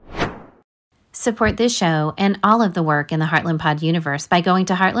Support this show and all of the work in the Heartland Pod universe by going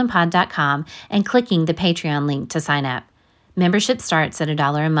to heartlandpod.com and clicking the Patreon link to sign up. Membership starts at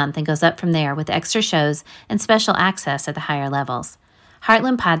 $1 a month and goes up from there with extra shows and special access at the higher levels.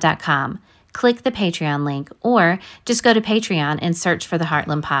 heartlandpod.com. Click the Patreon link or just go to Patreon and search for the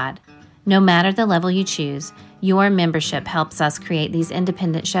Heartland Pod. No matter the level you choose, your membership helps us create these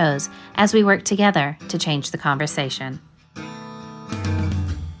independent shows as we work together to change the conversation.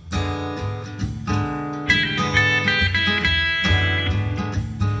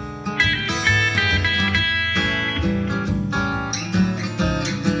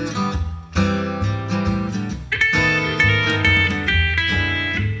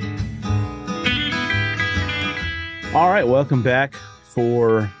 All right, welcome back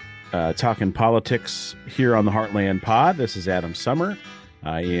for Talkin Politics here on the Heartland Pod. This is Adam Summer.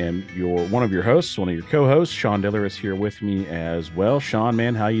 I am one of your hosts, one of your co-hosts. Sean Diller is here with me as well. Sean,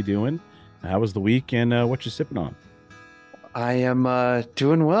 man, how you doing? How was the week and what you sipping on? I am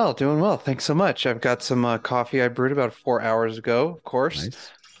doing well. Thanks so much. I've got some coffee I brewed about 4 hours ago, of course.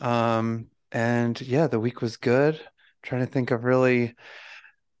 Nice. And yeah, the week was good. Trying to think of really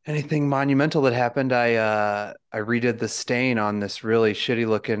anything monumental that happened. I redid the stain on this really shitty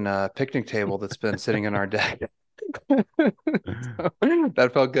looking picnic table that's been sitting in our deck. That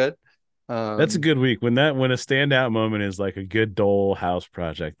felt good. That's a good week. When a standout moment is like a good dull house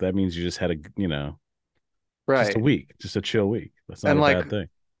project, that means you just had right, just a week, just a chill week. That's not a bad thing.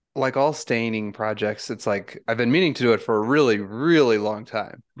 Like all staining projects, it's like I've been meaning to do it for a really, really long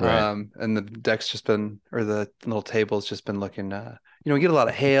time. Right. And the deck's just been, or the little table's just been looking, we get a lot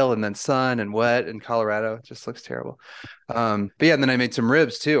of hail and then sun and wet in Colorado. It just looks terrible. But yeah, and then I made some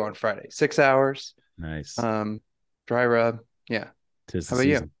ribs too on Friday. 6 hours. Nice. Dry rub. Yeah. Tis the How about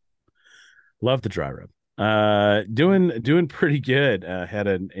season. You? Love the dry rub. Doing pretty good. Had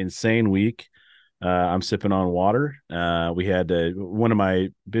an insane week. I'm sipping on water. We had one of my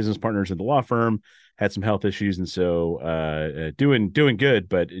business partners at the law firm had some health issues, and so doing good.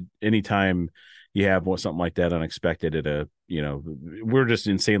 But anytime you have something like that unexpected, we're just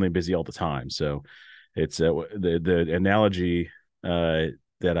insanely busy all the time. So it's the analogy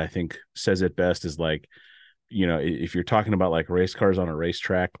that I think says it best is like, if you're talking about like race cars on a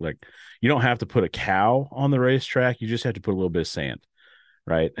racetrack, like you don't have to put a cow on the racetrack, you just have to put a little bit of sand.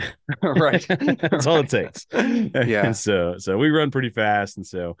 Right. Right. That's all it takes. Yeah. And so we run pretty fast. And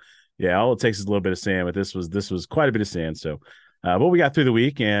so, yeah, all it takes is a little bit of sand, but this was quite a bit of sand. So, but we got through the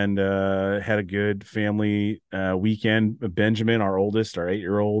week and had a good family weekend. Benjamin, our oldest, our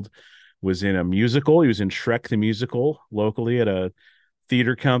 8-year-old, was in a musical. He was in Shrek the Musical locally at a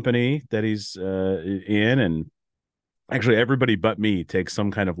theater company that he's in. And actually everybody but me takes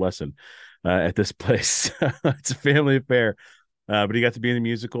some kind of lesson at this place. It's a family affair. But he got to be in the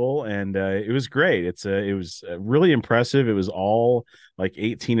musical, and it was great. It was really impressive. It was all like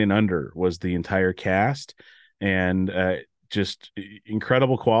 18 and under was the entire cast, and just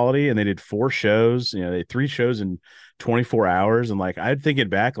incredible quality. And they did 4 shows. They had 3 shows in 24 hours. And like I'd thinking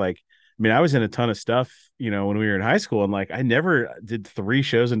back, like I was in a ton of stuff, when we were in high school, and like I never did 3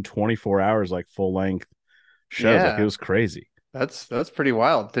 shows in 24 hours, like full length shows. Yeah. Like it was crazy. That's pretty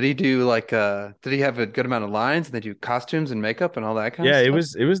wild. Did he do did he have a good amount of lines and they do costumes and makeup and all that kind of stuff?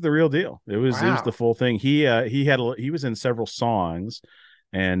 Yeah, it was the real deal. It was Wow. the full thing. He was in several songs,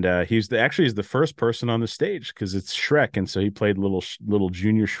 and he's the first person on the stage because it's Shrek, and so he played little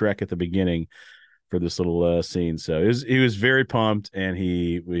junior Shrek at the beginning for this little scene. So he was very pumped, and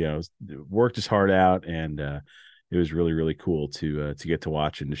he worked his heart out, and it was really, really cool to get to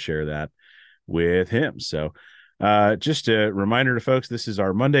watch and to share that with him. So. Just a reminder to folks, this is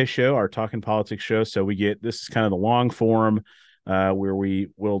our Monday show, our Talkin Politics show. So this is kind of the long form where we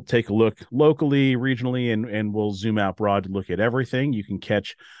will take a look locally, regionally, and we'll zoom out broad to look at everything. You can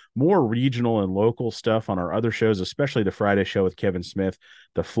catch more regional and local stuff on our other shows, especially the Friday show with Kevin Smith,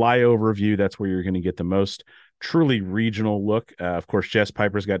 the flyover view. That's where you're going to get the most truly regional look. Of course, Jess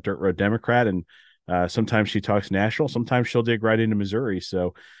Piper's got Dirt Road Democrat, and sometimes she talks national. Sometimes she'll dig right into Missouri.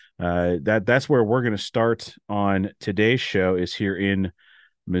 So that's where we're going to start on today's show is here in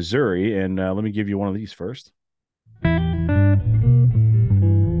Missouri. And let me give you one of these first.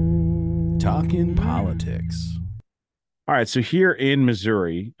 Talkin Politics. All right. So here in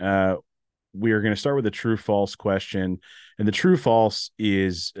Missouri, we are going to start with a true false question. And the true false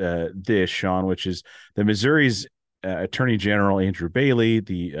is this, Sean, which is that Missouri's Attorney General Andrew Bailey,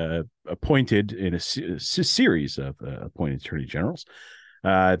 the appointed in a series of appointed attorney generals,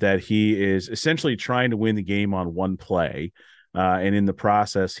 that he is essentially trying to win the game on one play. And in the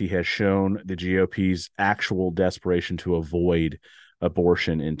process, he has shown the GOP's actual desperation to avoid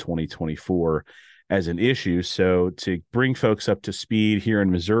abortion in 2024 as an issue. So to bring folks up to speed here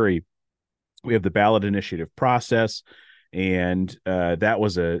in Missouri, we have the ballot initiative process, and that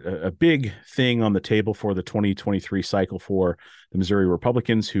was a big thing on the table for the 2023 cycle for the Missouri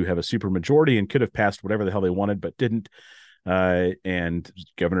Republicans, who have a supermajority and could have passed whatever the hell they wanted, but didn't. And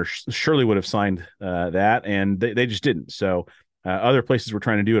Governor Shirley would have signed that, and they just didn't. So other places were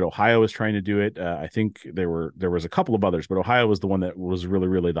trying to do it. Ohio was trying to do it. I think there was a couple of others, but Ohio was the one that was really,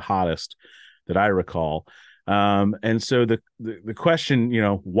 really the hottest that I recall. And so the question,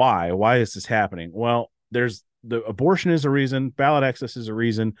 why is this happening? Well, there's the abortion is a reason, ballot access is a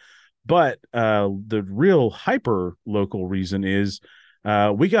reason, but the real hyper local reason is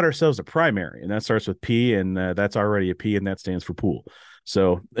we got ourselves a primary, and that starts with P, and that's already a P, and that stands for pool.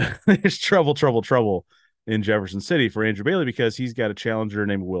 So there's trouble in Jefferson City for Andrew Bailey, because he's got a challenger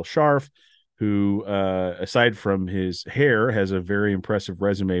named Will Scharf, who, aside from his hair, has a very impressive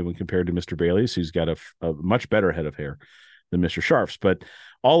resume when compared to Mr. Bailey's, who's got a much better head of hair than Mr. Scharf's. But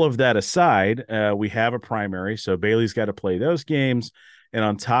all of that aside, we have a primary, so Bailey's got to play those games. And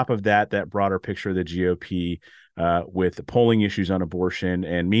on top of that broader picture of the GOP, with the polling issues on abortion.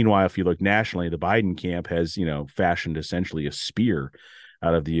 And meanwhile, if you look nationally, the Biden camp has, fashioned essentially a spear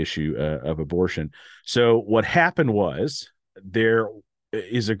out of the issue of abortion. So what happened was, there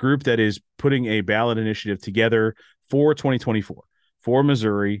is a group that is putting a ballot initiative together for 2024 for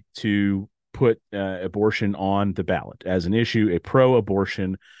Missouri to put abortion on the ballot as an issue, a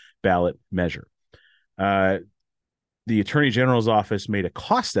pro-abortion ballot measure. The Attorney General's office made a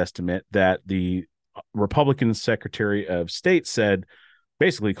cost estimate that the Republican Secretary of State said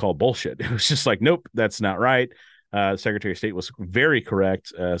basically called bullshit. It was just like, nope, that's not right. Secretary of State was very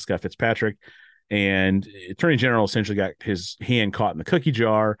correct, Scott Fitzpatrick, and Attorney General essentially got his hand caught in the cookie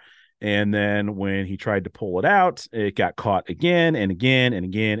jar. And then when he tried to pull it out, it got caught again and again and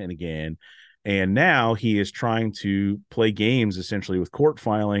again and again. And now he is trying to play games essentially with court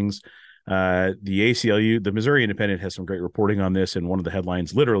filings. The ACLU, the Missouri Independent, has some great reporting on this, and one of the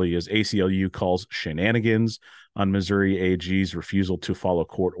headlines literally is ACLU calls shenanigans on Missouri AG's refusal to follow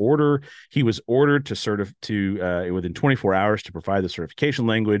court order. He was ordered to within 24 hours to provide the certification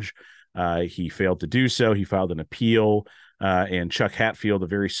language. He failed to do so. He filed an appeal, and Chuck Hatfield, a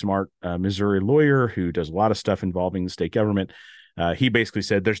very smart Missouri lawyer who does a lot of stuff involving the state government, he basically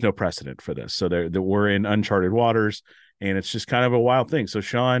said there's no precedent for this. So we're in uncharted waters. And it's just kind of a wild thing. So,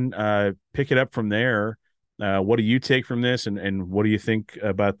 Sean, pick it up from there. What do you take from this, and what do you think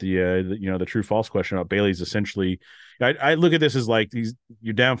about the true false question about Bailey's essentially? I look at this as like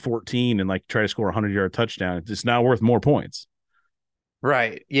you're down 14 and like try to score a 100-yard touchdown. It's not worth more points.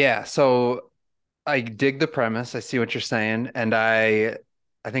 Right. Yeah. So I dig the premise. I see what you're saying, and I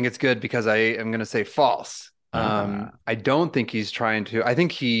think it's good because I am going to say false. I don't think he's trying to. I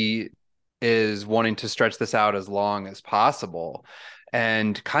think he is wanting to stretch this out as long as possible.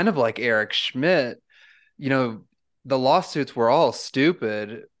 And kind of like Eric Schmidt, the lawsuits were all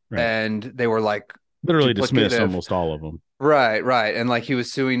stupid, right, and they were like literally dismissed almost all of them. Right. And like he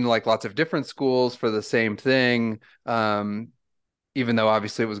was suing like lots of different schools for the same thing. Even though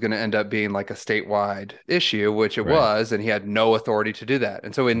obviously it was going to end up being like a statewide issue, which it was, and he had no authority to do that.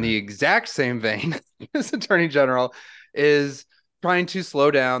 And so in the exact same vein, this Attorney General is trying to slow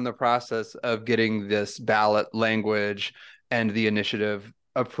down the process of getting this ballot language and the initiative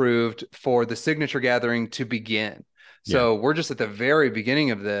approved for the signature gathering to begin. So we're just at the very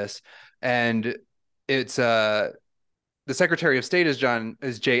beginning of this, and it's the Secretary of State is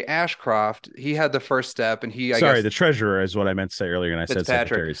Jay Ashcroft. He had the first step, and the treasurer is what I meant to say earlier, and I said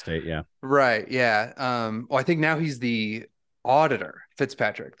Secretary of State. Yeah, right. Yeah. Well, I think now he's the auditor,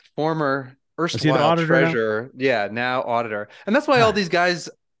 Fitzpatrick, former erstwhile treasurer. Now? Yeah, now auditor. And that's why all these guys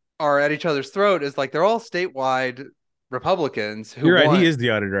are at each other's throat, is like they're all statewide Republicans who You're right. He is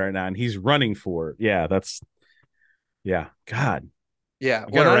the auditor right now, and he's running for God. Yeah.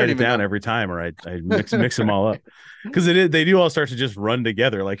 You gotta write it down every time, or I mix them all up. Because they do all start to just run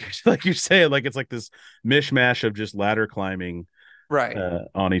together, like you're saying, like it's like this mishmash of just ladder climbing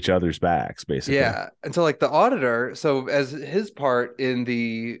on each other's backs, basically. Yeah. And so like the auditor, so as his part in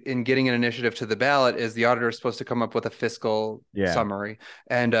getting an initiative to the ballot is the auditor is supposed to come up with a fiscal summary.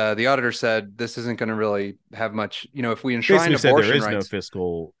 And the auditor said this isn't going to really have much, if we enshrine basically abortion said there is no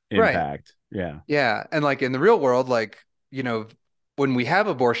fiscal impact. Yeah. And like in the real world, like, when we have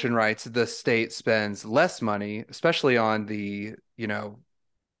abortion rights, the state spends less money, especially on the,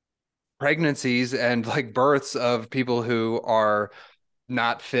 pregnancies and like births of people who are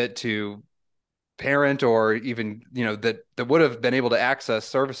not fit to parent or even, that would have been able to access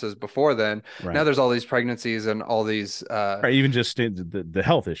services before then. Right. Now there's all these pregnancies and all these right, even just the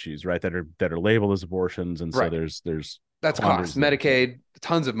health issues, right, that are labeled as abortions, and so right. there's That's cost, there. Medicaid,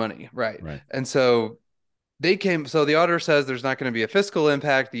 tons of money, right? Right. And so so the auditor says there's not going to be a fiscal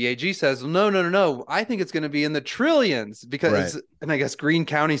impact. The AG says, no, no, no, no. I think it's going to be in the trillions because, Right. and I guess Greene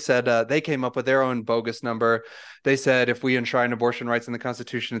County said they came up with their own bogus number. They said if we enshrine abortion rights in the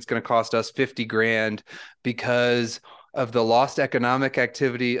Constitution, it's going to cost us 50 grand because of the lost economic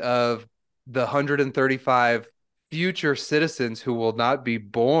activity of the 135 future citizens who will not be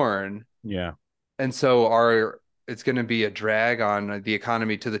born. Yeah. And so it's going to be a drag on the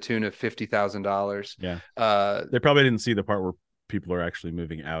economy to the tune of $50,000. Yeah. They probably didn't see the part where people are actually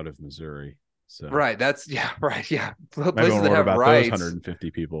moving out of Missouri. So right. That's right. Yeah. Places that have about rights. Those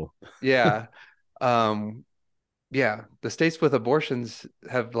 150 people. Yeah. Yeah. The states with abortions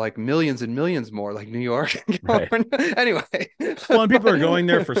have like millions and millions more, like New York. Right. Anyway. Well, and people are going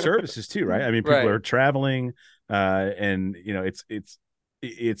there for services too, right? I mean, people are traveling, and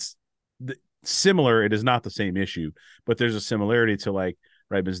it's similar. It is not the same issue, but there's a similarity to right,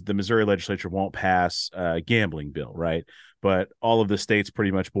 because the Missouri legislature won't pass a gambling bill, right? But all of the states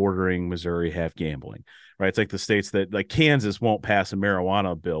pretty much bordering Missouri have gambling, right? It's like the states that, like Kansas, won't pass a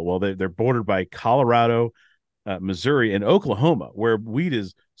marijuana bill. Well, they're bordered by Colorado, Missouri, and Oklahoma, where weed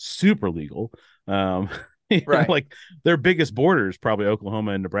is super legal. Right. Like their biggest borders, probably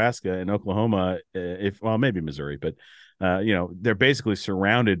Oklahoma and Nebraska, and Oklahoma, maybe Missouri, but they're basically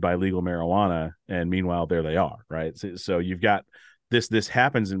surrounded by legal marijuana, and meanwhile there they are, right? So you've got this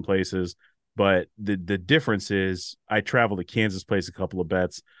happens in places, but the difference is I travel to Kansas, place a couple of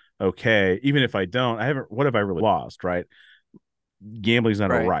bets. Okay, even if I don't, what have I really lost, right? Gambling is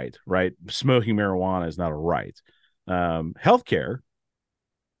not a right? Smoking marijuana is not a right. Healthcare,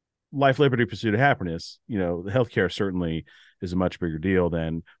 life, liberty, pursuit of happiness, healthcare certainly is a much bigger deal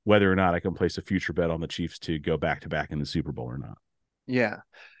than whether or not I can place a future bet on the Chiefs to go back to back in the Super Bowl or not. Yeah,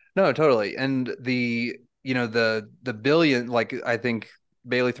 no, totally. And the billion, like I think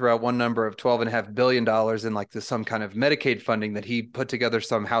Bailey threw out one number of $12.5 billion in like some kind of Medicaid funding that he put together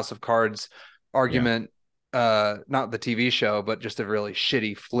some House of Cards argument, not the TV show, but just a really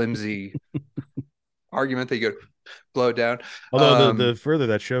shitty, flimsy argument that you could blow down. Although the further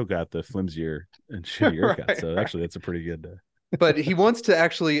that show got, the flimsier and shittier it got. So actually that's a pretty good but he wants to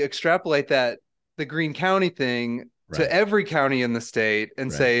actually extrapolate the Greene County thing to every county in the state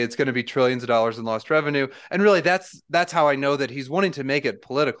and say it's going to be trillions of dollars in lost revenue. And really that's how I know that he's wanting to make it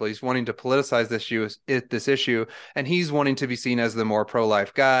political. He's wanting to politicize this issue, and he's wanting to be seen as the more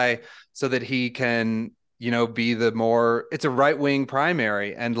pro-life guy so that he can, be it's a right-wing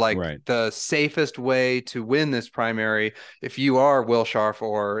primary, and the safest way to win this primary, if you are Will Scharf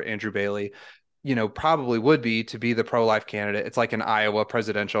or Andrew Bailey, probably would be to be the pro-life candidate. It's like an Iowa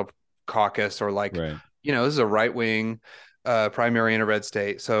presidential caucus, or this is a right-wing primary in a red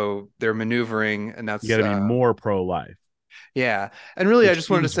state. So they're maneuvering, and that's... You got to be more pro-life. Yeah. And really, I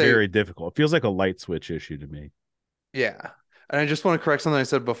just wanted to say... very difficult. It feels like a light switch issue to me. Yeah. And I just want to correct something I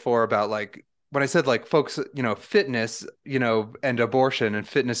said before about when I said folks, fitness, and abortion and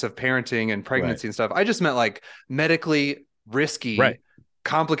fitness of parenting and pregnancy and stuff, I just meant medically risky,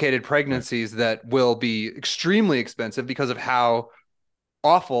 complicated pregnancies that will be extremely expensive because of how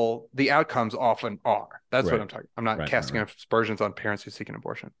awful the outcomes often are. That's what I'm talking. I'm not casting aspersions on parents who seek an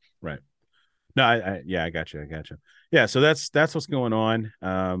abortion. Right. No, I got you. Yeah. So that's what's going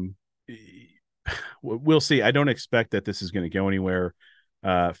on. We'll see. I don't expect that this is going to go anywhere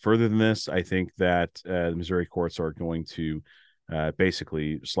further than this. I think that the Missouri courts are going to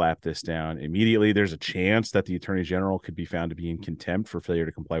basically slap this down immediately. There's a chance that the Attorney General could be found to be in contempt for failure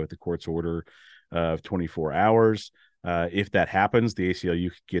to comply with the court's order of 24 hours. If that happens, the ACLU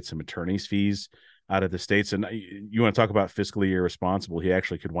could get some attorney's fees out of the states. And you want to talk about fiscally irresponsible, he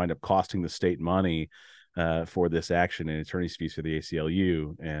actually could wind up costing the state money for this action and attorney's fees for the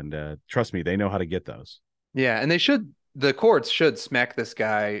ACLU. And trust me, they know how to get those. Yeah, and the courts should smack this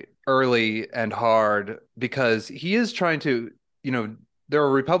guy early and hard, because he is trying to, there are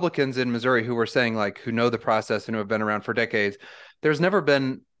Republicans in Missouri who were saying, who know the process and who have been around for decades. There's never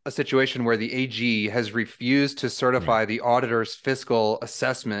been a situation where the AG has refused to certify the auditor's fiscal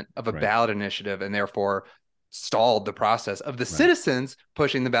assessment of a ballot initiative, and therefore stalled the process of the citizens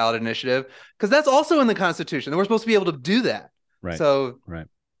pushing the ballot initiative, because that's also in the Constitution. We're supposed to be able to do that. Right. So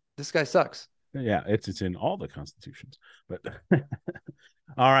this guy sucks. Yeah, it's in all the constitutions. But all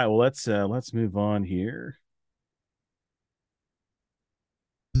right, well let's move on here.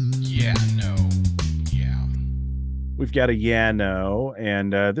 we've got a yeah, no,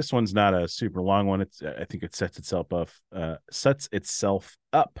 and this one's not a super long one. I think it sets itself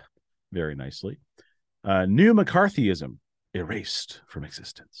up very nicely. New McCarthyism erased from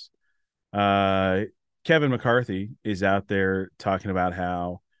existence. Kevin McCarthy is out there talking about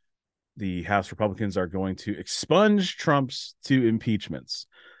how the House Republicans are going to expunge Trump's two impeachments,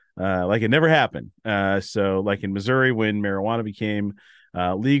 like it never happened. So, like in Missouri, when marijuana became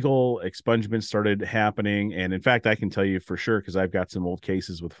legal, expungements started happening. And in fact, I can tell you for sure, because I've got some old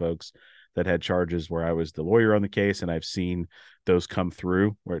cases with folks that had charges where I was the lawyer on the case, and I've seen those come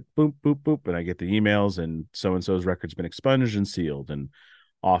through where it boop, boop, boop, and I get the emails, and so-and-so's record's been expunged and sealed, and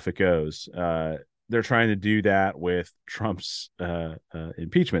off it goes. They're trying to do that with Trump's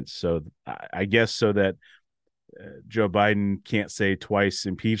impeachment. So I guess so that Joe Biden can't say twice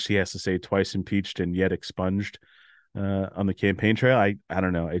impeached. He has to say twice impeached and yet expunged on the campaign trail. I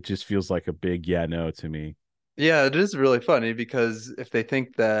don't know. It just feels like a big yeah, no to me. Yeah, it is really funny because if they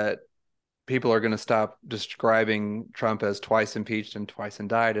think that people are going to stop describing Trump as twice impeached and twice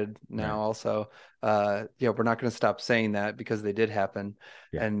indicted now, Right. also, yeah, we're not going to stop saying that because they did happen.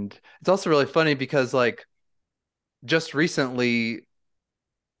 Yeah. And it's also really funny because, like, just recently,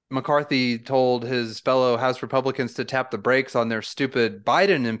 McCarthy told his fellow House Republicans to tap the brakes on their stupid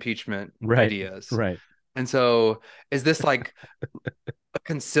Biden impeachment Right. ideas. Right. And so, is this like a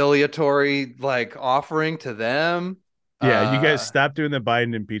conciliatory like offering to them? Yeah, you guys stop doing the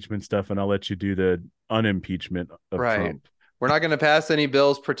Biden impeachment stuff, and I'll let you do the unimpeachment of Right. Trump. We're not going to pass any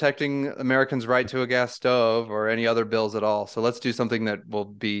bills protecting Americans' right to a gas stove or any other bills at all. So let's do something that will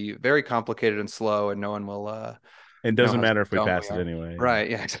be very complicated and slow, and no one will And know doesn't how matter if we dumb we pass it are. anyway. Right.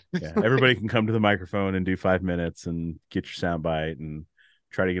 Yeah. Yeah. Everybody can come to the microphone and do 5 minutes and get your soundbite and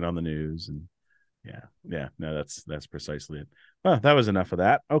try to get on the news. And yeah. No, that's precisely it. Well, that was enough of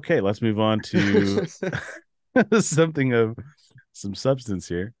that. Okay, let's move on to something of some substance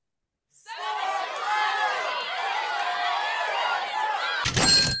here.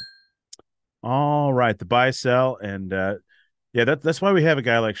 All right, the buy sell, and yeah, that's why we have a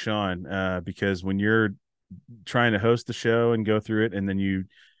guy like Sean, because when you're trying to host the show and go through it, and then you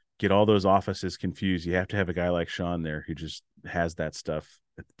get all those offices confused, you have to have a guy like Sean there who just has that stuff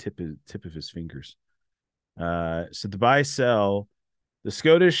at the tip of his fingers. So the buy sell, the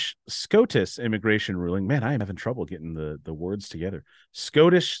SCOTUS immigration ruling. Man, I am having trouble getting the words together.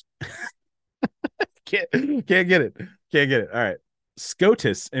 SCOTUS can't get it. Can't get it. All right.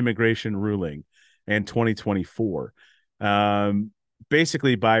 SCOTUS immigration ruling and 2024.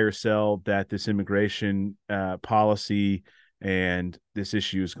 Basically buy or sell that this immigration policy and this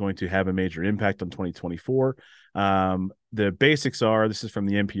issue is going to have a major impact on 2024. The basics are, this is from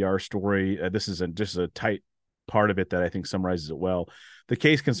the NPR story. This is just a tight part of it that I think summarizes it well. The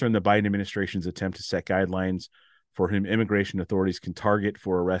case concerned the Biden administration's attempt to set guidelines for whom immigration authorities can target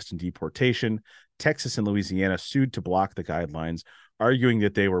for arrest and deportation. Texas and Louisiana sued to block the guidelines, arguing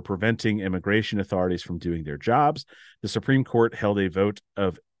that they were preventing immigration authorities from doing their jobs. The Supreme Court held a vote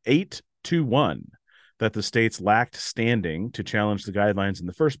of 8-1 that the states lacked standing to challenge the guidelines in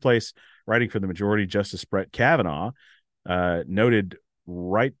the first place. Writing for the majority, Justice Brett Kavanaugh, noted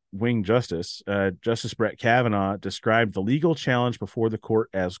right-wing Justice Brett Kavanaugh described the legal challenge before the court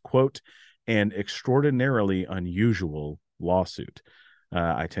as, quote, an extraordinarily unusual lawsuit.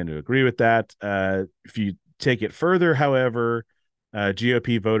 I tend to agree with that. If you take it further, however,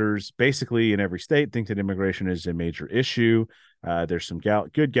 GOP voters basically in every state think that immigration is a major issue. There's some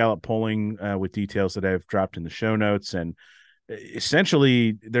good Gallup polling with details that I've dropped in the show notes, and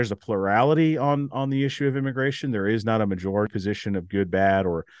essentially there's a plurality on the issue of immigration. There is not a majority position of good, bad,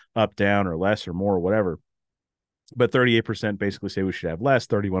 or up, down, or less, or more, or whatever. But 38% basically say we should have less,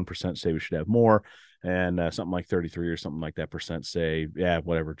 31% say we should have more, and something like 33 or something like that percent say, yeah,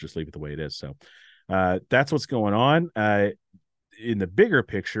 whatever, just leave it the way it is. So that's what's going on. In the bigger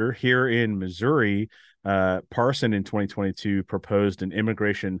picture, here in Missouri, Parson in 2022 proposed an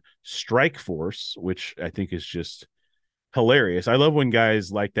immigration strike force, which I think is just hilarious. I love when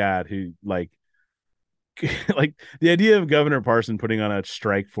guys like that who like the idea of Governor Parson putting on a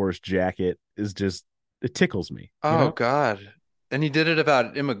strike force jacket is just, it tickles me. Oh God. And he did it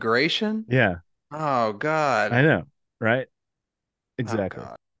about immigration? Yeah. Oh God. I know. Right. Oh Exactly.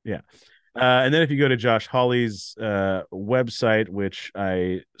 God. Yeah. And then if you go to Josh Hawley's website, which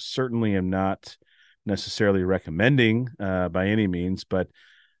I certainly am not necessarily recommending by any means, but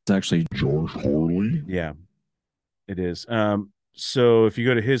it's actually Josh Hawley. Yeah, it is. So if you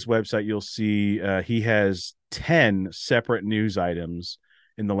go to his website, you'll see he has 10 separate news items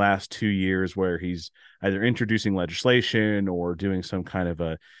in the last 2 years where he's either introducing legislation or doing some kind of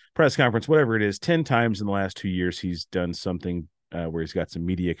a press conference, whatever it is. 10 times in the last 2 years, he's done something where he's got some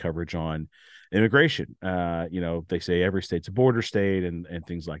media coverage on immigration. They say every state's a border state and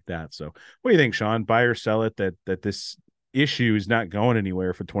things like that. So what do you think, Sean? Buy or sell it that this issue is not going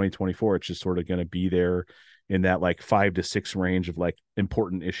anywhere for 2024? It's just sort of going to be there in that like 5 to 6 range of like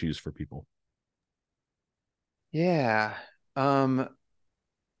important issues for people. Yeah.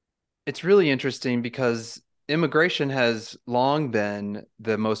 It's really interesting because immigration has long been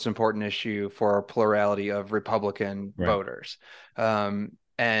the most important issue for a plurality of Republican voters.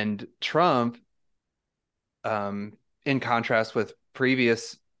 And Trump, in contrast with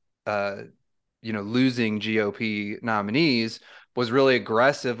previous, losing GOP nominees, was really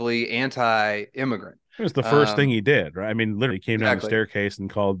aggressively anti-immigrant. It was the first thing he did, right? I mean, literally came down the Exactly. staircase and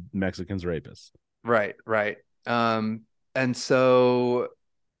called Mexicans rapists. Right. And so,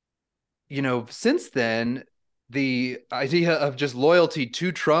 since then, the idea of just loyalty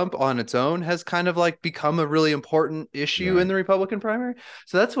to Trump on its own has kind of like become a really important issue in the Republican primary.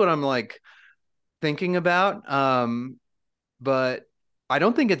 So that's what I'm like thinking about. But I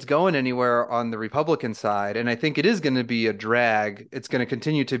don't think it's going anywhere on the Republican side. And I think it is going to be a drag. It's going to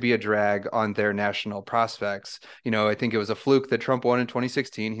continue to be a drag on their national prospects. I think it was a fluke that Trump won in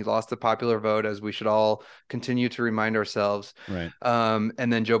 2016. He lost the popular vote, as we should all continue to remind ourselves. Right.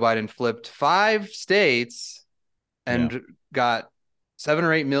 And then Joe Biden flipped 5 states and got 7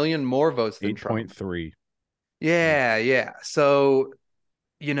 or 8 million more votes than Trump. 8.3. Yeah. So,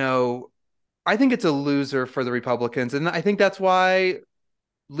 I think it's a loser for the Republicans. And I think that's why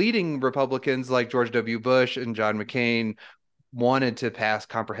leading Republicans like George W. Bush and John McCain wanted to pass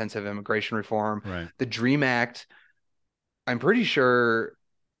comprehensive immigration reform. Right. The DREAM Act, I'm pretty sure,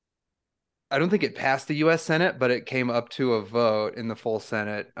 I don't think it passed the U.S. Senate, but it came up to a vote in the full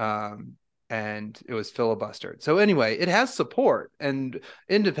Senate, and it was filibustered. So anyway, it has support, and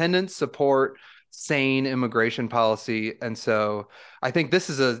independents support sane immigration policy. And so I think this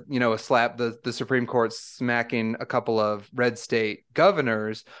is a slap, the Supreme Court smacking a couple of red state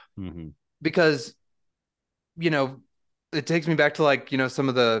governors, because, it takes me back to like, some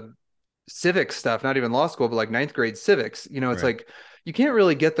of the civics stuff, not even law school, but like 9th grade civics. It's like, you can't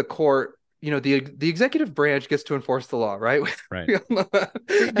really get the court, the executive branch gets to enforce the law, right? Right.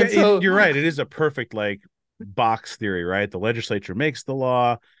 So, you're right. It is a perfect like box theory, right? The legislature makes the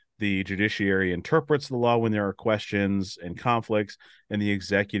law, the judiciary interprets the law when there are questions and conflicts, and the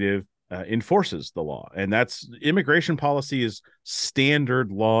executive enforces the law. And that's immigration policy is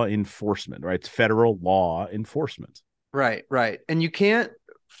standard law enforcement, right? It's federal law enforcement. Right. And you can't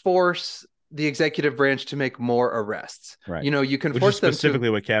force the executive branch to make more arrests. Right. You can Which force is them specifically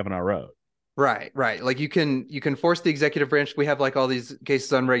to. what Kavanaugh wrote. Right. Like you can force the executive branch. We have like all these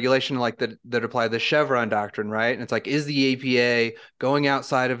cases on regulation like that apply the Chevron doctrine, right? And it's like, is the APA going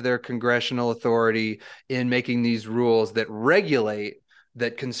outside of their congressional authority in making these rules that regulate,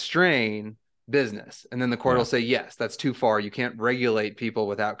 that constrain business? And then the court will say, yes, that's too far. You can't regulate people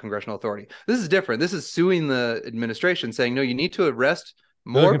without congressional authority. This is different. This is suing the administration, saying, no, you need to arrest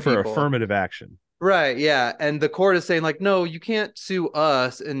more looking people. For affirmative action. Right. Yeah. And the court is saying like, no, you can't sue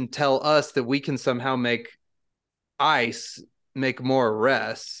us and tell us that we can somehow make ICE make more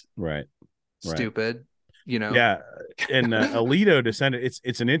arrests. Right. Stupid. Yeah. And Alito descended.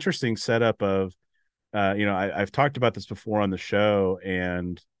 It's an interesting setup of, I've talked about this before on the show,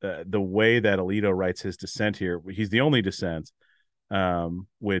 and the way that Alito writes his dissent here, he's the only dissent,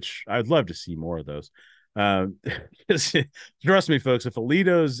 which I'd love to see more of those. Trust me, folks, if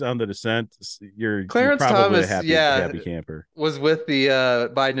Alito's on the dissent, you're Clarence probably Thomas, a happy camper. Was with the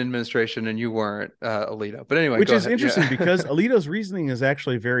Biden administration, and you weren't, Alito. But anyway, which is interesting because Alito's reasoning is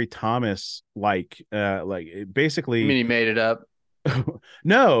actually very Thomas like basically. I mean, he made it up.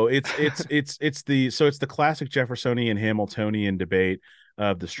 No, it's the classic Jeffersonian Hamiltonian debate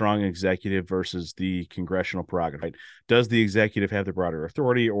of the strong executive versus the congressional prerogative. Right? Does the executive have the broader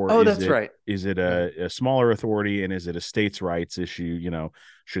authority, or is it a smaller authority, and is it a states' rights issue?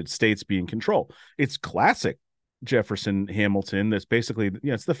 Should states be in control? It's classic Jefferson Hamilton. That's basically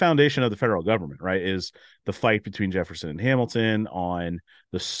it's the foundation of the federal government, right? Is the fight between Jefferson and Hamilton on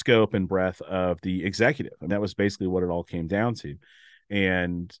the scope and breadth of the executive, and that was basically what it all came down to.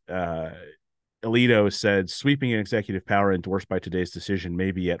 And Alito said, sweeping executive power endorsed by today's decision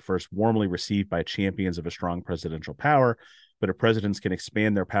may be at first warmly received by champions of a strong presidential power, but if presidents can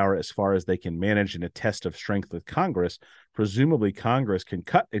expand their power as far as they can manage in a test of strength with Congress, presumably Congress can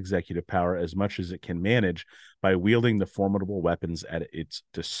cut executive power as much as it can manage by wielding the formidable weapons at its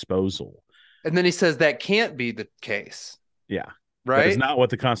disposal. And then he says that can't be the case. Yeah. right? That is not what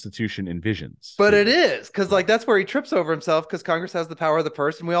the Constitution envisions. But it is, because like that's where he trips over himself, because Congress has the power of the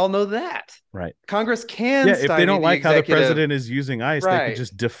purse, and we all know that. Right. Congress can Yeah, if they don't like how the president is using ICE, they could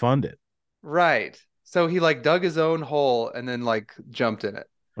just defund it. Right. So he like dug his own hole and then like jumped in it.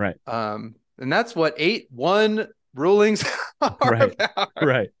 Right. And that's what 8-1 rulings are about.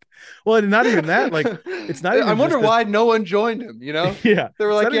 Right. Well, and not even that. Like, it's not even. I wonder why no one joined him. You know? Yeah. They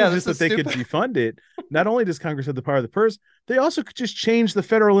were like, yeah, just that they could defund it. Not only does Congress have the power of the purse, they also could just change the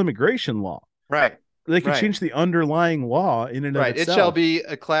federal immigration law. Right. They could change the underlying law in and of itself. It shall be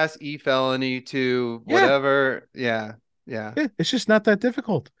a Class E felony to whatever. Yeah. It's just not that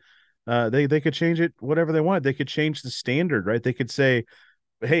difficult. They could change it whatever they wanted. They could change the standard, right? They could say,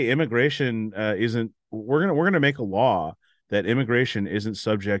 hey, immigration isn't. We're gonna make a law that immigration isn't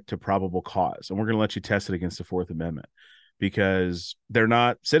subject to probable cause, and we're going to let you test it against the Fourth Amendment because they're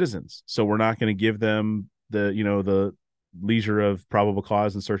not citizens. So we're not going to give them the leisure of probable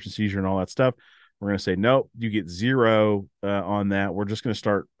cause and search and seizure and all that stuff. We're going to say, nope, you get 0 on that. We're just going to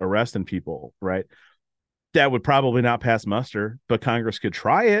start arresting people, right? That would probably not pass muster, but Congress could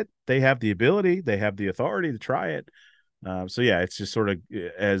try it. They have the ability, they have the authority to try it. So yeah, it's just sort of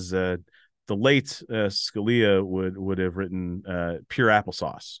as the late Scalia would have written Pure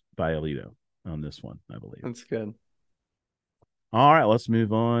Applesauce by Alito on this one, I believe. That's good. All right, let's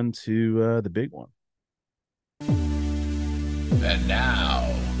move on to the big one. And now,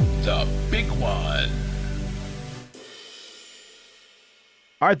 the big one.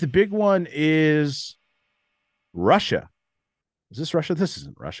 All right, the big one is Russia. Is this Russia? This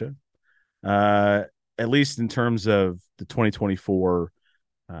isn't Russia. At least in terms of the 2024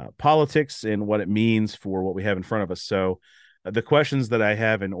 politics and what it means for what we have in front of us. So the questions that I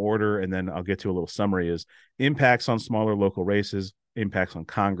have in order, and then I'll get to a little summary, is impacts on smaller local races, impacts on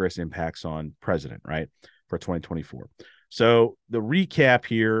Congress, impacts on president, right, for 2024. So the recap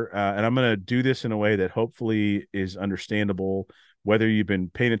here, and I'm going to do this in a way that hopefully is understandable, whether you've been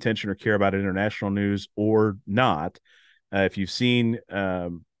paying attention or care about international news or not. If you've seen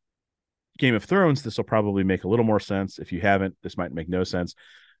Game of Thrones, this will probably make a little more sense. If you haven't, this might make no sense.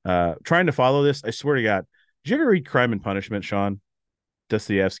 Trying to follow this, I swear to God, did you ever read Crime and Punishment, Sean?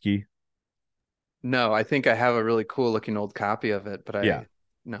 Dostoevsky? No, I think I have a really cool looking old copy of it, but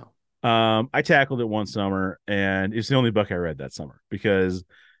no. I tackled it one summer, and it's the only book I read that summer because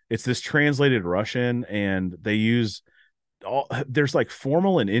it's this translated Russian, and they use there's like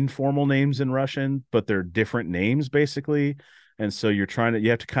formal and informal names in Russian, but they're different names basically. And so you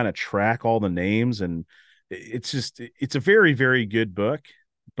have to kind of track all the names, and it's a very, very good book,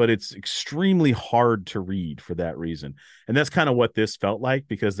 but it's extremely hard to read for that reason. And that's kind of what this felt like,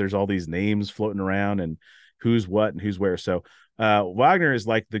 because there's all these names floating around and who's what and who's where. So Wagner is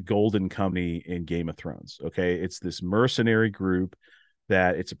like the Golden Company in Game of Thrones. Okay. It's this mercenary group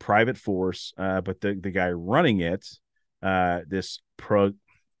that it's a private force, but the guy running it, this Prigozhin.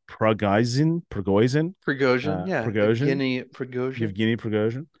 Yevgeny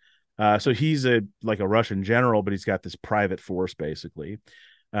Prigozhin. So he's a Russian general, but he's got this private force basically.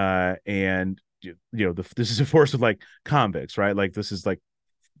 And this is a force with like convicts, right? Like this is like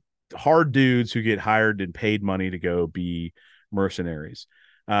hard dudes who get hired and paid money to go be mercenaries.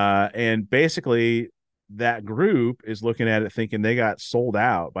 And basically that group is looking at it thinking they got sold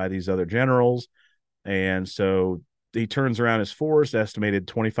out by these other generals. And so he turns around his force, estimated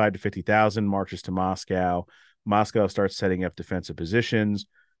 25 to 50,000, marches to Moscow. Moscow starts setting up defensive positions.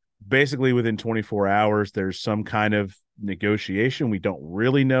 Basically, within 24 hours, there's some kind of negotiation. We don't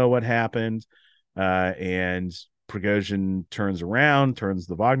really know what happened. And Prigozhin turns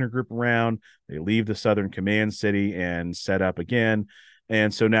the Wagner group around. They leave the Southern Command city and set up again.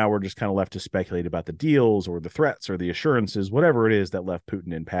 And so now we're just kind of left to speculate about the deals or the threats or the assurances, whatever it is that left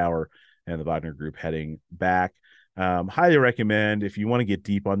Putin in power and the Wagner group heading back. Highly recommend, if you want to get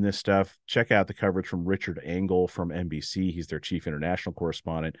deep on this stuff, check out the coverage from Richard Engel from NBC. He's their chief international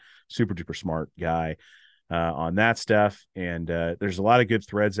correspondent, super duper smart guy on that stuff. And there's a lot of good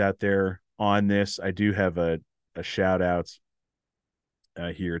threads out there on this. I do have a shout out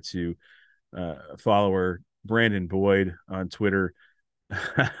here to follower Brandon Boyd on Twitter.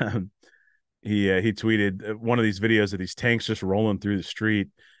 He tweeted one of these videos of these tanks just rolling through the street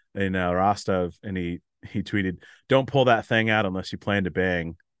in Rostov, and he tweeted, "Don't pull that thing out unless you plan to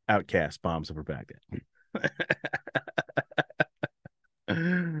bang Outcast bombs over Baghdad."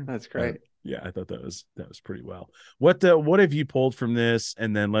 That's great. Yeah, I thought that was pretty well. What have you pulled from this?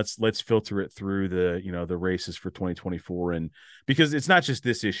 And then let's filter it through the races for 2024, and because it's not just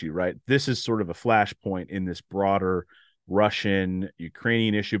this issue, right? This is sort of a flashpoint in this broader Russian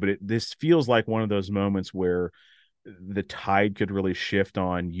Ukrainian issue, but this feels like one of those moments where the tide could really shift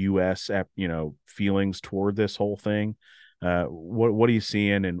on U.S. feelings toward this whole thing. What are you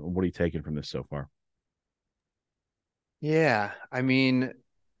seeing, and what are you taking from this so far? Yeah, I mean,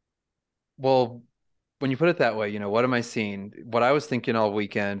 well, when you put it that way, what am I seeing? What I was thinking all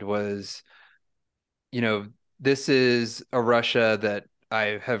weekend was, you know, this is a Russia that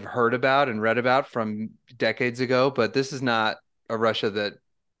I have heard about and read about from decades ago, but this is not a Russia that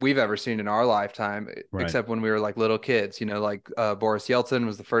we've ever seen in our lifetime, Right. except when we were like little kids. Like Boris Yeltsin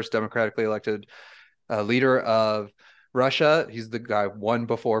was the first democratically elected leader of Russia. He's the guy one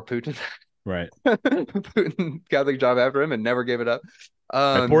before Putin. Right. Putin got the job after him and never gave it up.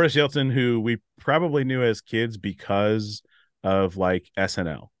 Boris Yeltsin, who we probably knew as kids because of like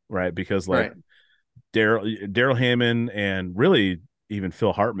SNL, right? Because like Right. Daryl Hammond and really even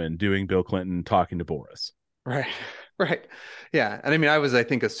Phil Hartman doing Bill Clinton talking to Boris. Right. Right. Yeah. And I mean, I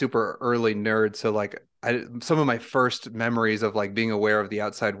think a super early nerd. So like some of my first memories of like being aware of the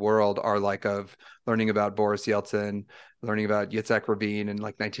outside world are like of learning about Boris Yeltsin, learning about Yitzhak Rabin in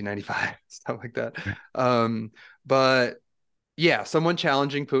like 1995, stuff like that. But yeah, someone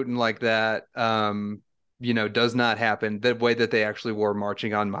challenging Putin like that, does not happen. The way that they actually were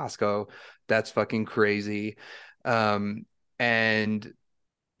marching on Moscow, that's fucking crazy. And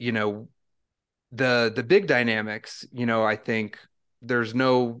you know, the big dynamics, I think there's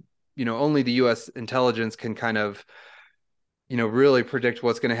no, only the US intelligence can kind of, really predict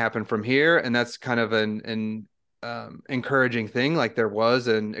what's going to happen from here. And that's kind of an encouraging thing. Like there was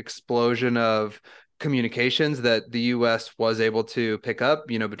an explosion of communications that the US was able to pick up,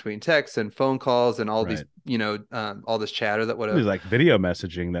 between texts and phone calls and all these, Right. all this chatter that would It was have. like video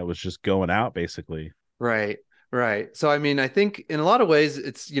messaging that was just going out basically. Right. Right. So I mean, I think in a lot of ways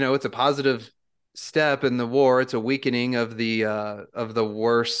it's a positive step in the war. It's a weakening of the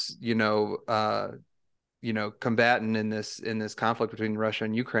worst, combatant in this conflict between Russia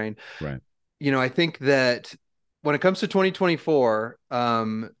and Ukraine. Right. I think that when it comes to 2024,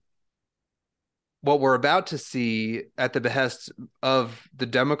 what we're about to see at the behest of the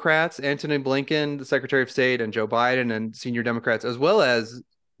Democrats, Antony Blinken, the Secretary of State, and Joe Biden and senior Democrats, as well as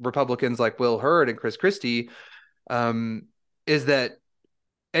Republicans like Will Hurd and Chris Christie, is that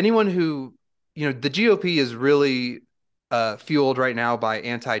anyone who, the GOP is really fueled right now by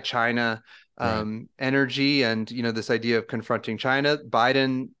anti-China energy and, this idea of confronting China.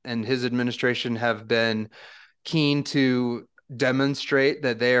 Biden and his administration have been keen to demonstrate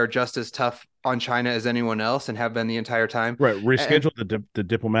that they are just as tough on China as anyone else and have been the entire time. Right. Rescheduled the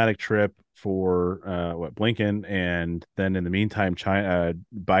diplomatic trip for Blinken, and then in the meantime, China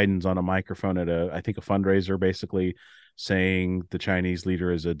Biden's on a microphone at I think a fundraiser, basically saying the Chinese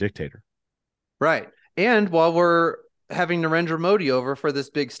leader is a dictator. Right. And while we're having Narendra Modi over for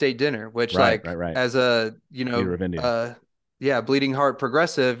this big state dinner, which right. as a, leader of India. Bleeding heart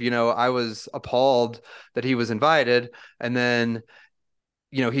progressive, I was appalled that he was invited. And then,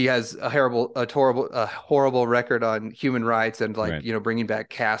 he has a horrible record on human rights and like, bringing back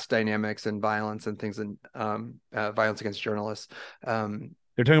caste dynamics and violence and things, and violence against journalists.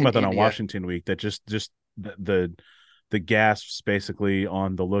 They're talking about that on Washington Week, that just the gasps basically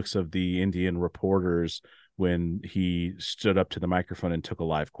on the looks of the Indian reporters when he stood up to the microphone and took a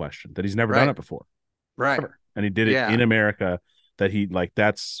live question, that he's never done it before. Right. Ever. And he did it in America, that he like,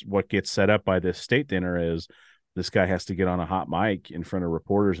 that's what gets set up by this state dinner is this guy has to get on a hot mic in front of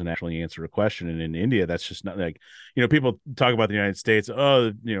reporters and actually answer a question. And in India, that's just not like, people talk about the United States,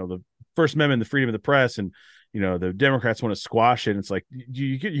 the First Amendment, the freedom of the press, and the Democrats want to squash it. And it's like,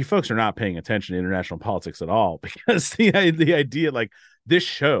 you folks are not paying attention to international politics at all, because the idea, like this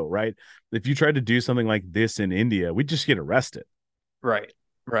show, right? If you tried to do something like this in India, we'd just get arrested. Right.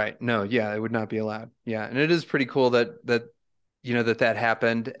 Right. No, yeah, it would not be allowed. Yeah. And it is pretty cool that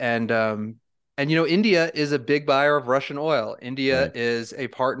happened. And India is a big buyer of Russian oil. India is a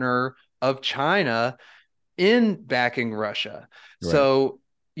partner of China in backing Russia. Right. So,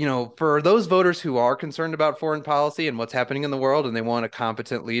 for those voters who are concerned about foreign policy and what's happening in the world, and they want a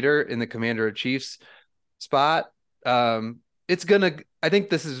competent leader in the commander-in-chief's spot, I think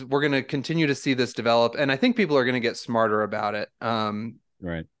we're going to continue to see this develop. And I think people are going to get smarter about it.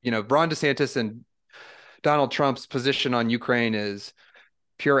 Right. Ron DeSantis and Donald Trump's position on Ukraine is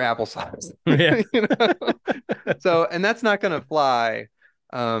pure applesauce. Yeah. So, and that's not going to fly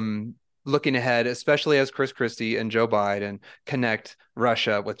looking ahead, especially as Chris Christie and Joe Biden connect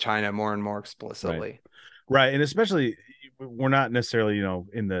Russia with China more and more explicitly. Right. And especially, we're not necessarily,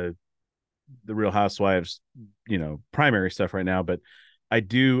 in the Real Housewives, primary stuff right now, but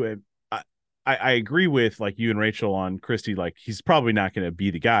I agree with like you and Rachel on Christie. Like, he's probably not going to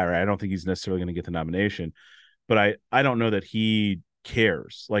be the guy, right? I don't think he's necessarily going to get the nomination, but I don't know that he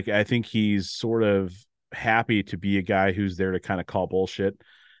cares. Like, I think he's sort of happy to be a guy who's there to kind of call bullshit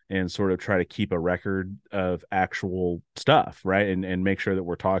and sort of try to keep a record of actual stuff, right? And make sure that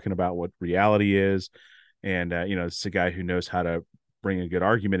we're talking about what reality is. And it's a guy who knows how to bring a good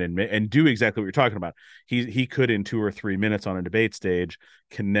argument and do exactly what you're talking about. He could, in 2 or 3 minutes on a debate stage,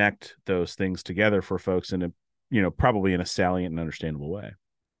 connect those things together for folks in a probably in a salient and understandable way.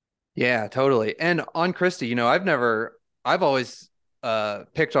 Yeah, totally. And on Christie, I've always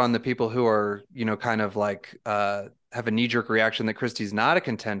picked on the people who are, kind of like have a knee-jerk reaction that Christie's not a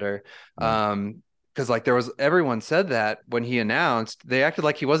contender. Because like everyone said that when he announced, they acted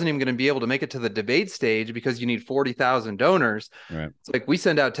like he wasn't even going to be able to make it to the debate stage because you need 40,000 donors. Right. It's like we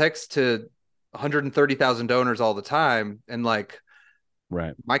send out texts to 130,000 donors all the time, and like,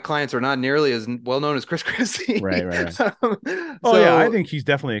 right, my clients are not nearly as well known as Chris Christie. Right. Yeah, I think he's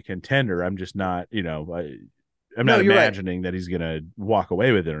definitely a contender. I'm just not, I'm not imagining that he's going to walk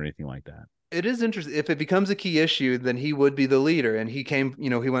away with it or anything like that. It is interesting. If it becomes a key issue, then he would be the leader. And he came,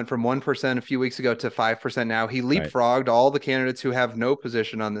 he went from 1% a few weeks ago to 5% now. He leapfrogged all the candidates who have no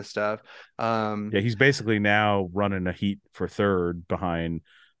position on this stuff. Yeah, he's basically now running a heat for third behind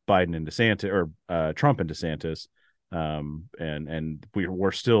Biden and DeSantis, or Trump and DeSantis. And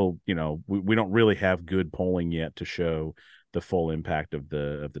we're still, we don't really have good polling yet to show the full impact of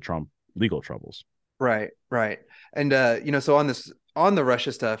the Trump legal troubles. Right. And so on the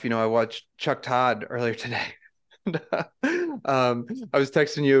Russia stuff, I watched Chuck Todd earlier today. I was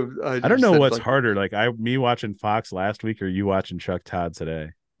texting you. I don't know what's harder, like me watching Fox last week or you watching Chuck Todd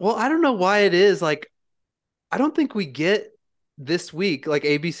today. Well, I don't know why it is. Like, I don't think we get this week, like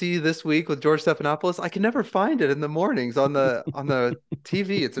ABC this week with George Stephanopoulos. I can never find it in the mornings on the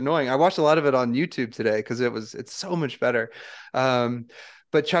TV. It's annoying. I watched a lot of it on YouTube today because it's so much better.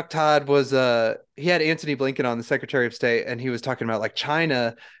 But Chuck Todd he had Antony Blinken on, the Secretary of State, and he was talking about like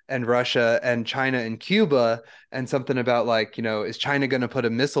China and Russia and China and Cuba, and something about like, is China going to put a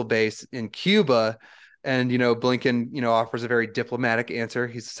missile base in Cuba? And, Blinken, offers a very diplomatic answer.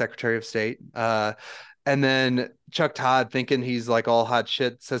 He's the Secretary of State. And then Chuck Todd, thinking he's like all hot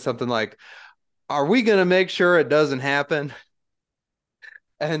shit, says something like, are we going to make sure it doesn't happen?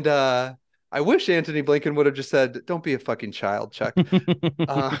 And I wish Antony Blinken would have just said, don't be a fucking child, Chuck.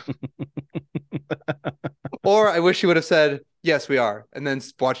 Or I wish he would have said, yes, we are. And then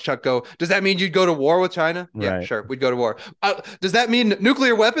watch Chuck go, does that mean you'd go to war with China? Right. Yeah, sure. We'd go to war. Does that mean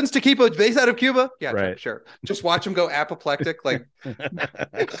nuclear weapons to keep a base out of Cuba? Yeah, right. Chuck, sure. Just watch him go apoplectic. Like,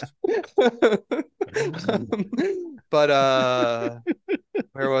 but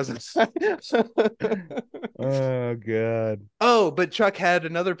where was it? Oh, God. Oh, but Chuck had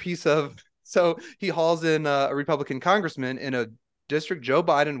another piece of, so he hauls in a Republican congressman in a district Joe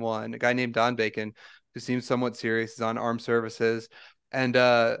Biden won, a guy named Don Bacon, who seems somewhat serious. He's on armed services. And,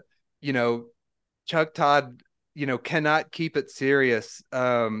 Chuck Todd, cannot keep it serious.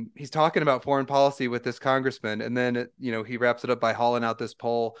 He's talking about foreign policy with this congressman. And then, he wraps it up by hauling out this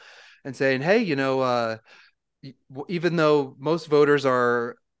poll and saying, hey, even though most voters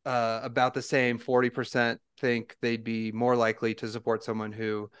are about the same, 40% think they'd be more likely to support someone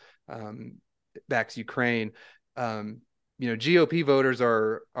who backs Ukraine. GOP voters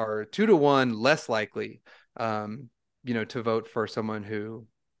are 2-to-1 less likely, to vote for someone who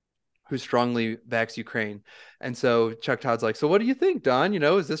strongly backs Ukraine. And so Chuck Todd's like, so what do you think, Don?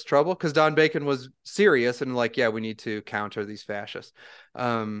 Is this trouble? Because Don Bacon was serious and like, yeah, we need to counter these fascists.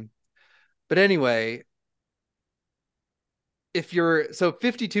 But anyway,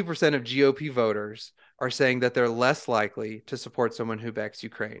 52% of GOP voters are saying that they're less likely to support someone who backs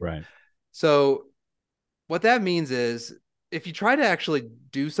Ukraine. Right. So what that means is if you try to actually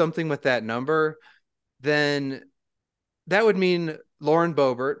do something with that number, then that would mean Lauren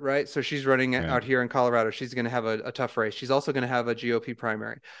Boebert, right? So she's running out here in Colorado. She's going to have a tough race. She's also going to have a GOP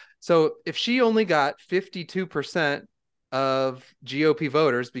primary. So if she only got 52% of GOP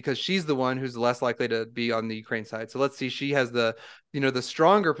voters, because she's the one who's less likely to be on the Ukraine side. So let's see, she has the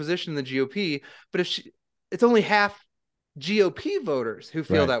stronger position in the GOP, but it's only half GOP voters who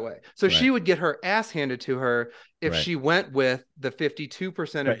feel that way. So she would get her ass handed to her if she went with the 52%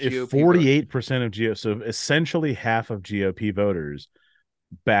 of GOP. If 48% of GOP, so essentially half of GOP voters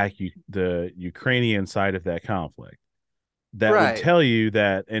back the Ukrainian side of that conflict, that would tell you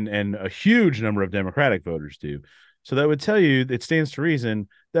that, and a huge number of Democratic voters do. So that would tell you, it stands to reason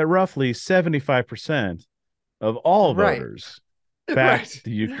that roughly 75% of all voters back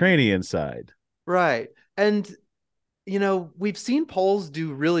the Ukrainian side. Right. And we've seen polls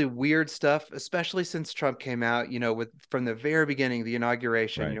do really weird stuff, especially since Trump came out, from the very beginning, the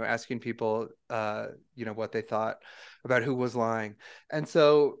inauguration, Right. asking people, what they thought about who was lying. And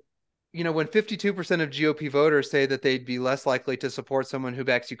so, when 52% of GOP voters say that they'd be less likely to support someone who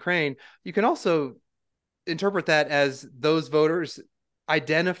backs Ukraine, you can also interpret that as those voters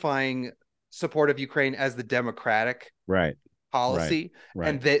identifying support of Ukraine as the democratic policy, Right.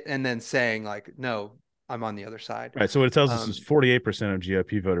 and then saying like, no, I'm on the other side. Right. So what it tells us is 48% of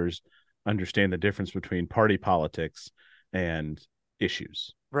GOP voters understand the difference between party politics and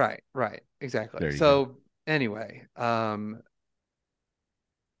issues. Right. Exactly. So anyway,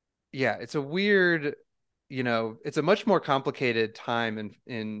 it's a weird, it's a much more complicated time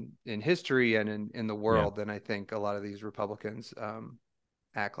in history and in the world than I think a lot of these Republicans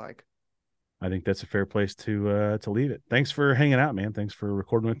act like. I think that's a fair place to leave it. Thanks for hanging out, man. Thanks for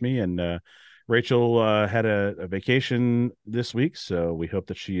recording with me. And Rachel had a vacation this week, so we hope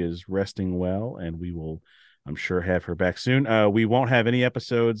that she is resting well, and we will, I'm sure, have her back soon. We won't have any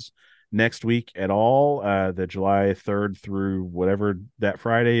episodes next week at all, the July 3rd through whatever that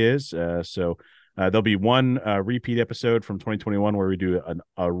Friday is. So there'll be one repeat episode from 2021 where we do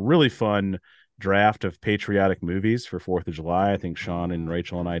a really fun draft of patriotic movies for 4th of July. I think Sean and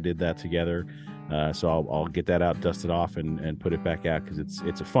Rachel and I did that together. So I'll get that out, dust it off, and put it back out, because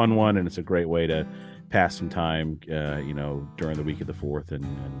it's a fun one, and it's a great way to pass some time, during the week of the 4th. And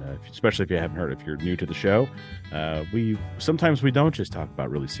especially if you haven't heard, if you're new to the show, we don't just talk about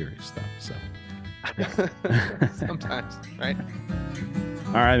really serious stuff. So sometimes, right?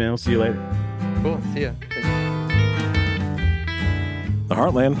 All right, man. We'll see you later. Cool. See ya. Thank you. The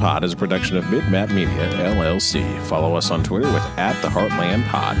Heartland Pod is a production of Mid-Map Media, LLC. Follow us on Twitter with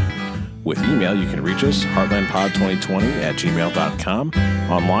 @TheHeartlandPod. With email, you can reach us, heartlandpod2020@gmail.com,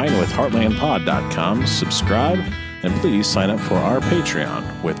 online with heartlandpod.com. Subscribe, and please sign up for our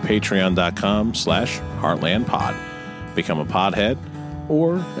Patreon with patreon.com/heartlandpod. Become a podhead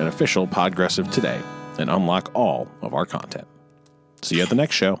or an official Podgressive today and unlock all of our content. See you at the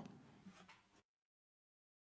next show.